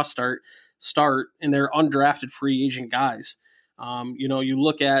Raheem Mostert start, and they're undrafted free agent guys. You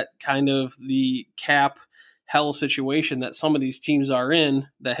look at kind of the cap hell situation that some of these teams are in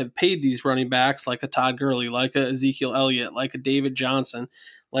that have paid these running backs, like a Todd Gurley, like a Ezekiel Elliott, like a David Johnson,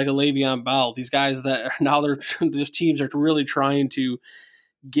 like a Le'Veon Bell. These guys that are now these teams are really trying to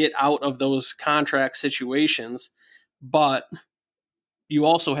get out of those contract situations, but you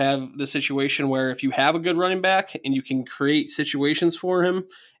also have the situation where if you have a good running back and you can create situations for him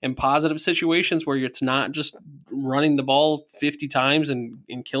and positive situations where it's not just running the ball 50 times and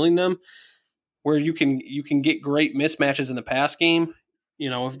killing them, where you can get great mismatches in the pass game.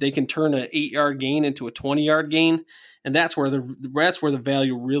 If they can turn an 8-yard gain into a 20-yard gain, and that's where the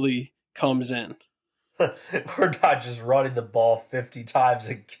value really comes in. We're not just running the ball 50 times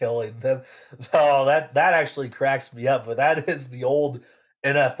and killing them. No, that actually cracks me up, but that is the old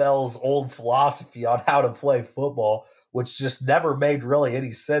NFL's old philosophy on how to play football, which just never made really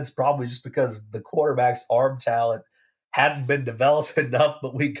any sense, probably just because the quarterback's arm talent hadn't been developed enough.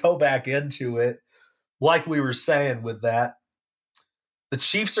 But we go back into it, like we were saying with that. The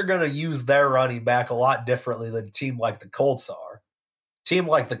Chiefs are going to use their running back a lot differently than a team like the Colts are. Team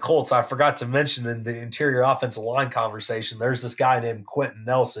like the Colts, I forgot to mention in the interior offensive line conversation, there's this guy named Quentin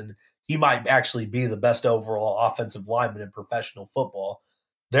Nelson. He might actually be the best overall offensive lineman in professional football.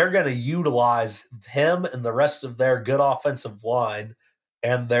 They're going to utilize him and the rest of their good offensive line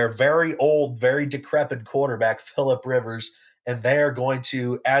and their very old, very decrepit quarterback, Phillip Rivers, and they are going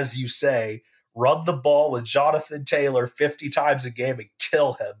to, as you say, run the ball with Jonathan Taylor 50 times a game and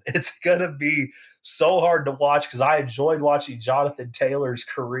kill him. It's going to be so hard to watch because I enjoyed watching Jonathan Taylor's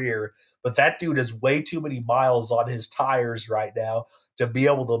career, but that dude has way too many miles on his tires right now to be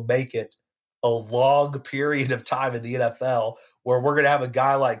able to make it a long period of time in the NFL where we're going to have a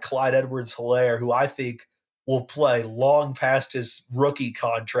guy like Clyde Edwards-Helaire, who I think will play long past his rookie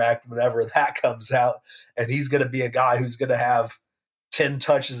contract whenever that comes out. And he's going to be a guy who's going to have 10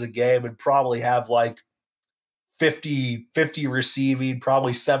 touches a game and probably have like 50 receiving,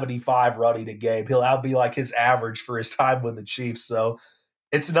 probably 75 running a game. That'll be like his average for his time with the Chiefs. So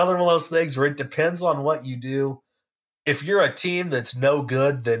it's another one of those things where it depends on what you do. If you're a team that's no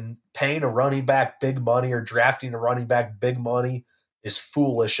good, then paying a running back big money or drafting a running back big money is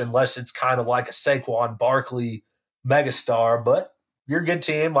foolish unless it's kind of like a Saquon Barkley megastar. But you're a good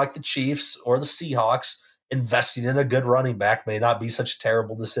team like the Chiefs or the Seahawks, investing in a good running back may not be such a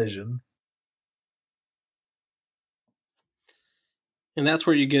terrible decision. And that's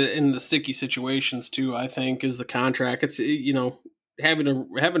where you get in the sticky situations too, I think, is the contract. It's having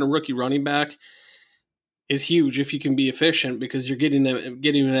a rookie running back is huge if you can be efficient because you're getting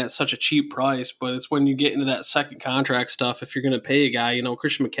them at such a cheap price. But it's when you get into that second contract stuff, if you're going to pay a guy,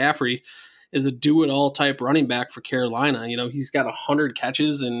 Christian McCaffrey is a do-it-all type running back for Carolina. He's got 100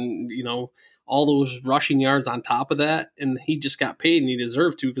 catches and all those rushing yards on top of that, and he just got paid and he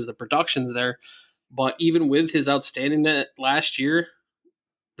deserved to because the production's there. But even with his outstanding that last year,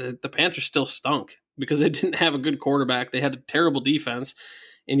 the Panthers still stunk because they didn't have a good quarterback. They had a terrible defense,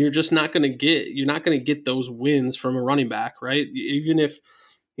 and you're not going to get those wins from a running back, right? Even if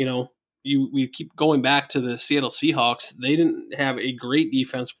we keep going back to the Seattle Seahawks, they didn't have a great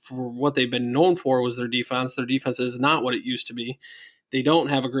defense for what they've been known for was their defense. Their defense is not what it used to be. They don't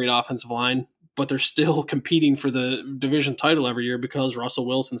have a great offensive line, but they're still competing for the division title every year because Russell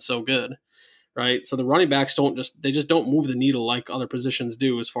Wilson's so good. Right. So the running backs don't move the needle like other positions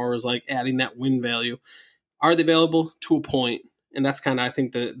do as far as like adding that win value. Are they valuable to a point? And that's kind of, I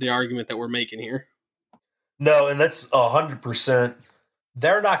think, the argument that we're making here. No, and that's 100%.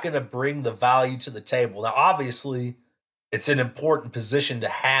 They're not going to bring the value to the table. Now, obviously, it's an important position to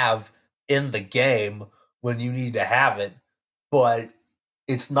have in the game when you need to have it, but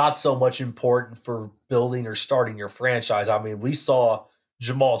it's not so much important for building or starting your franchise. I mean, we saw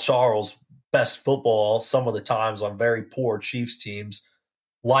Jamal Charles best football some of the times on very poor Chiefs teams.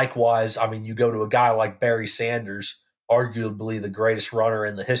 Likewise, I mean, you go to a guy like Barry Sanders, arguably the greatest runner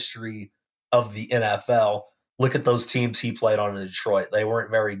in the history of the NFL. Look at those teams he played on in Detroit. They weren't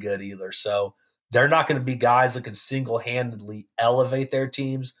very good either. So they're not going to be guys that can single-handedly elevate their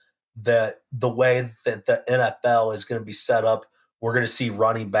teams. The way that the NFL is going to be set up, we're going to see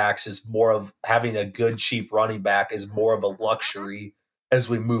running backs as more of having a good, cheap running back is more of a luxury as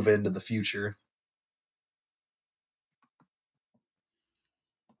we move into the future.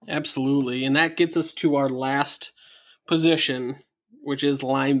 Absolutely. And that gets us to our last position, which is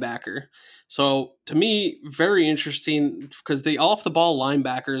linebacker. So to me, very interesting because the off the ball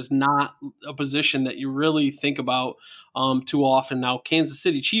linebacker is not a position that you really think about too often. Now, Kansas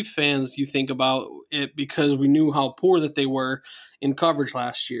City Chiefs fans, you think about it because we knew how poor that they were in coverage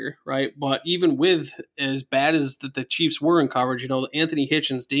last year, right? But even with as bad as that the Chiefs were in coverage, Anthony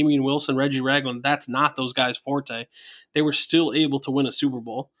Hitchens, Damian Wilson, Reggie Ragland, that's not those guys' forte. They were still able to win a Super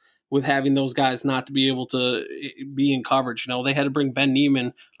Bowl with having those guys not to be able to be in coverage. They had to bring Ben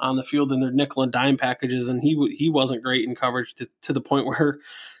Neiman on the field in their nickel and dime packages, and he wasn't great in coverage to the point where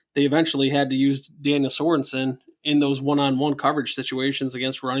they eventually had to use Daniel Sorensen in those one-on-one coverage situations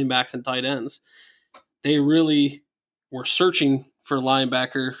against running backs and tight ends. They really were searching for a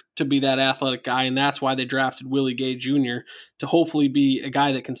linebacker to be that athletic guy, and that's why they drafted Willie Gay Jr. to hopefully be a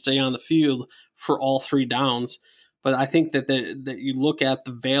guy that can stay on the field for all 3 downs. But I think that that you look at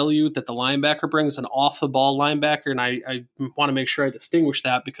the value that the linebacker brings, an off-the-ball linebacker, and I want to make sure I distinguish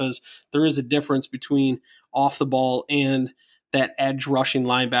that because there is a difference between off-the-ball and that edge rushing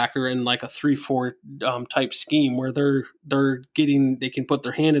linebacker in like a 3-4 type scheme where they can put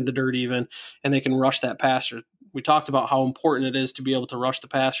their hand in the dirt even, and they can rush that passer. We talked about how important it is to be able to rush the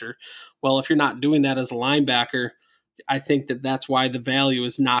passer. Well, if you're not doing that as a linebacker, I think that's why the value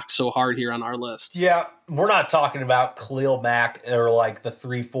is knocked so hard here on our list. Yeah, we're not talking about Khalil Mack or like the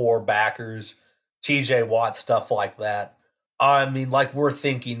 3-4 backers, TJ Watt, stuff like that. I mean, like we're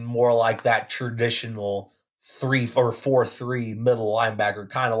thinking more like that traditional 3 or 4-3 middle linebacker,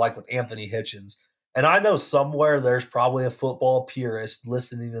 kind of like with Anthony Hitchens. And I know somewhere there's probably a football purist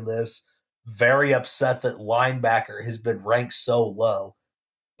listening to this, very upset that linebacker has been ranked so low.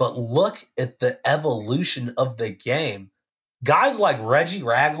 But look at the evolution of the game. Guys like Reggie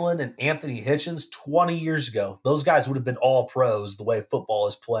Ragland and Anthony Hitchens 20 years ago, those guys would have been all pros the way football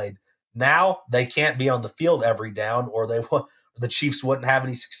is played. Now they can't be on the field every down or the Chiefs wouldn't have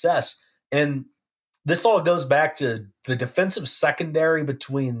any success. And this all goes back to the defensive secondary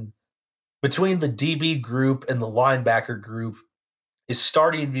between the DB group and the linebacker group is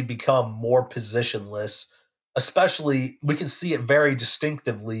starting to become more positionless. Especially, we can see it very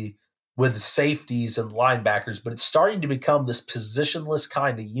distinctively with safeties and linebackers, but it's starting to become this positionless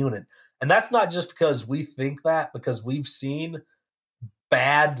kind of unit. And that's not just because we think that, because we've seen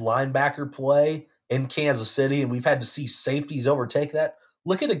bad linebacker play in Kansas City and we've had to see safeties overtake that.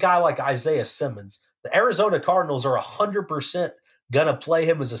 Look at a guy like Isaiah Simmons. The Arizona Cardinals are 100% going to play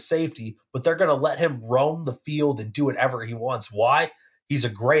him as a safety, but they're going to let him roam the field and do whatever he wants. Why? He's a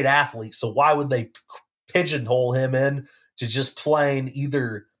great athlete. So why would they pigeonhole him in to just playing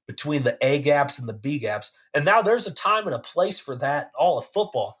either between the A gaps and the B gaps? And now there's a time and a place for that all of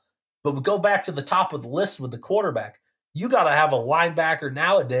football. But we go back to the top of the list with the quarterback. You got to have a linebacker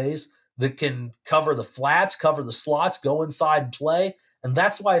nowadays that can cover the flats, cover the slots, go inside and play. And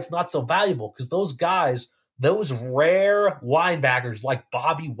that's why it's not so valuable, because those guys, those rare linebackers like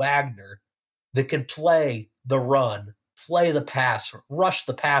Bobby Wagner that can play the run, play the pass, rush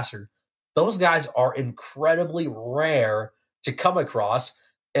the passer, those guys are incredibly rare to come across.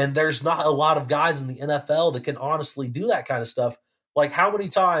 And there's not a lot of guys in the NFL that can honestly do that kind of stuff. Like how many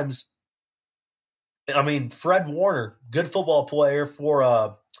times, I mean, Fred Warner, good football player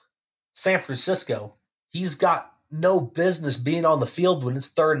for San Francisco, he's got no business being on the field when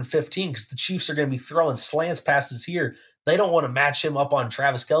it's 3rd and 15 because the Chiefs are going to be throwing slants passes here. They don't want to match him up on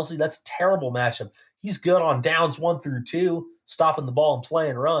Travis Kelce. That's a terrible matchup. He's good on downs 1 through 2, stopping the ball and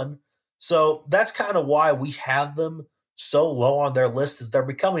playing run. So that's kind of why we have them so low on their list, is they're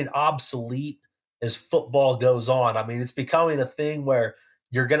becoming obsolete as football goes on. I mean, it's becoming a thing where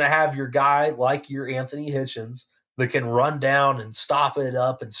you're going to have your guy like your Anthony Hitchens that can run down and stop it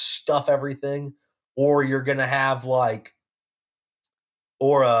up and stuff everything, or you're going to have like,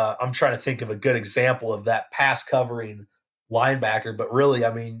 I'm trying to think of a good example of that pass covering linebacker, but really,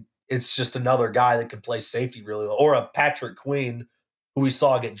 I mean, it's just another guy that can play safety really well, or a Patrick Queen who we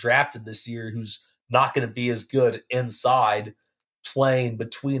saw get drafted this year, who's not going to be as good inside playing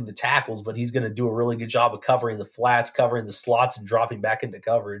between the tackles, but he's going to do a really good job of covering the flats, covering the slots, and dropping back into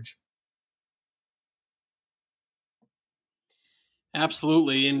coverage.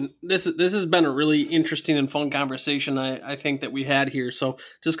 Absolutely. And this has been a really interesting and fun conversation I think that we had here. So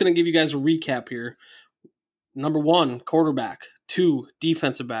just going to give you guys a recap here. Number 1, quarterback. 2,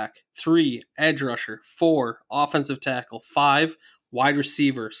 defensive back. 3, edge rusher. 4, offensive tackle. 5, wide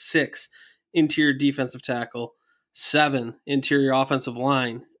receiver. 6, interior defensive tackle. 7, interior offensive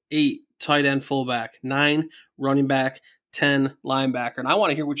line. 8, tight end fullback. 9, running back. 10, linebacker. And I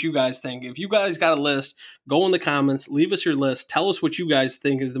want to hear what you guys think. If you guys got a list, go in the comments, leave us your list. Tell us what you guys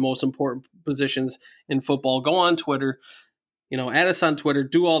think is the most important positions in football. Go on Twitter, add us on Twitter,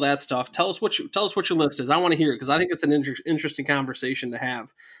 do all that stuff. Tell us what your list is. I want to hear it because I think it's an interesting conversation to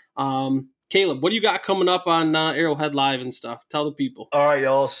have. Caleb, what do you got coming up on Arrowhead Live and stuff? Tell the people. All right,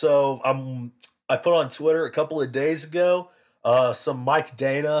 y'all. So I put on Twitter a couple of days ago some Mike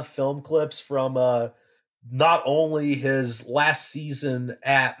Dana film clips from not only his last season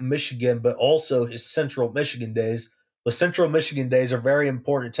at Michigan, but also his Central Michigan days. The Central Michigan days are very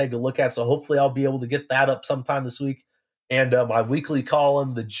important to take a look at, so hopefully I'll be able to get that up sometime this week. And my weekly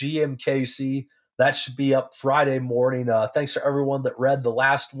column, the GMKC, that should be up Friday morning. Thanks to everyone that read the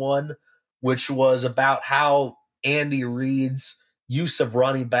last one, which was about how Andy Reid's use of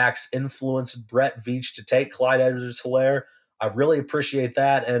running backs influenced Brett Veach to take Clyde Edwards-Helaire. I really appreciate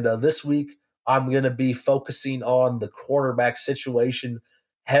that. And this week, I'm going to be focusing on the quarterback situation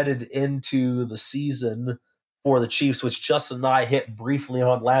headed into the season for the Chiefs, which Justin and I hit briefly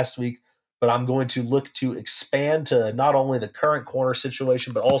on last week. But I'm going to look to expand to not only the current corner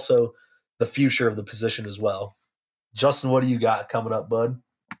situation, but also the future of the position as well. Justin, what do you got coming up, bud?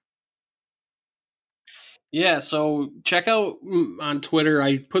 Yeah, so check out on Twitter.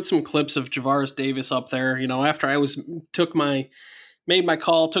 I put some clips of Javaris Davis up there. You know, after I made my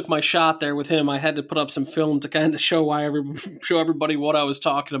call, took my shot there with him, I had to put up some film to kind of show show everybody what I was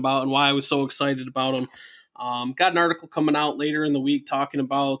talking about and why I was so excited about him. Got an article coming out later in the week talking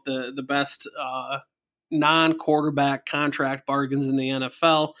about the best non-quarterback contract bargains in the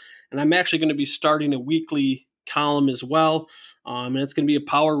NFL, and I'm actually going to be starting a weekly column as well. And it's going to be a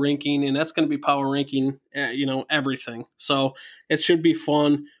power ranking, and that's going to be power ranking, everything. So it should be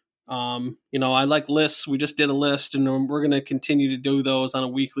fun. I like lists. We just did a list, and we're going to continue to do those on a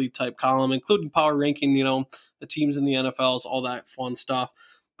weekly type column, including power ranking, the teams in the NFLs, all that fun stuff.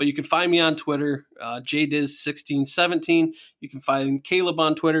 But you can find me on Twitter, JDiz1617. You can find Caleb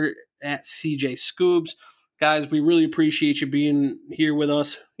on Twitter at CJ Scoobs. Guys, we really appreciate you being here with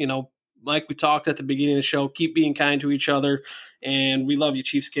us. Like we talked at the beginning of the show, keep being kind to each other. And we love you,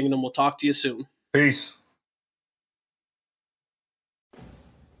 Chiefs Kingdom. We'll talk to you soon. Peace.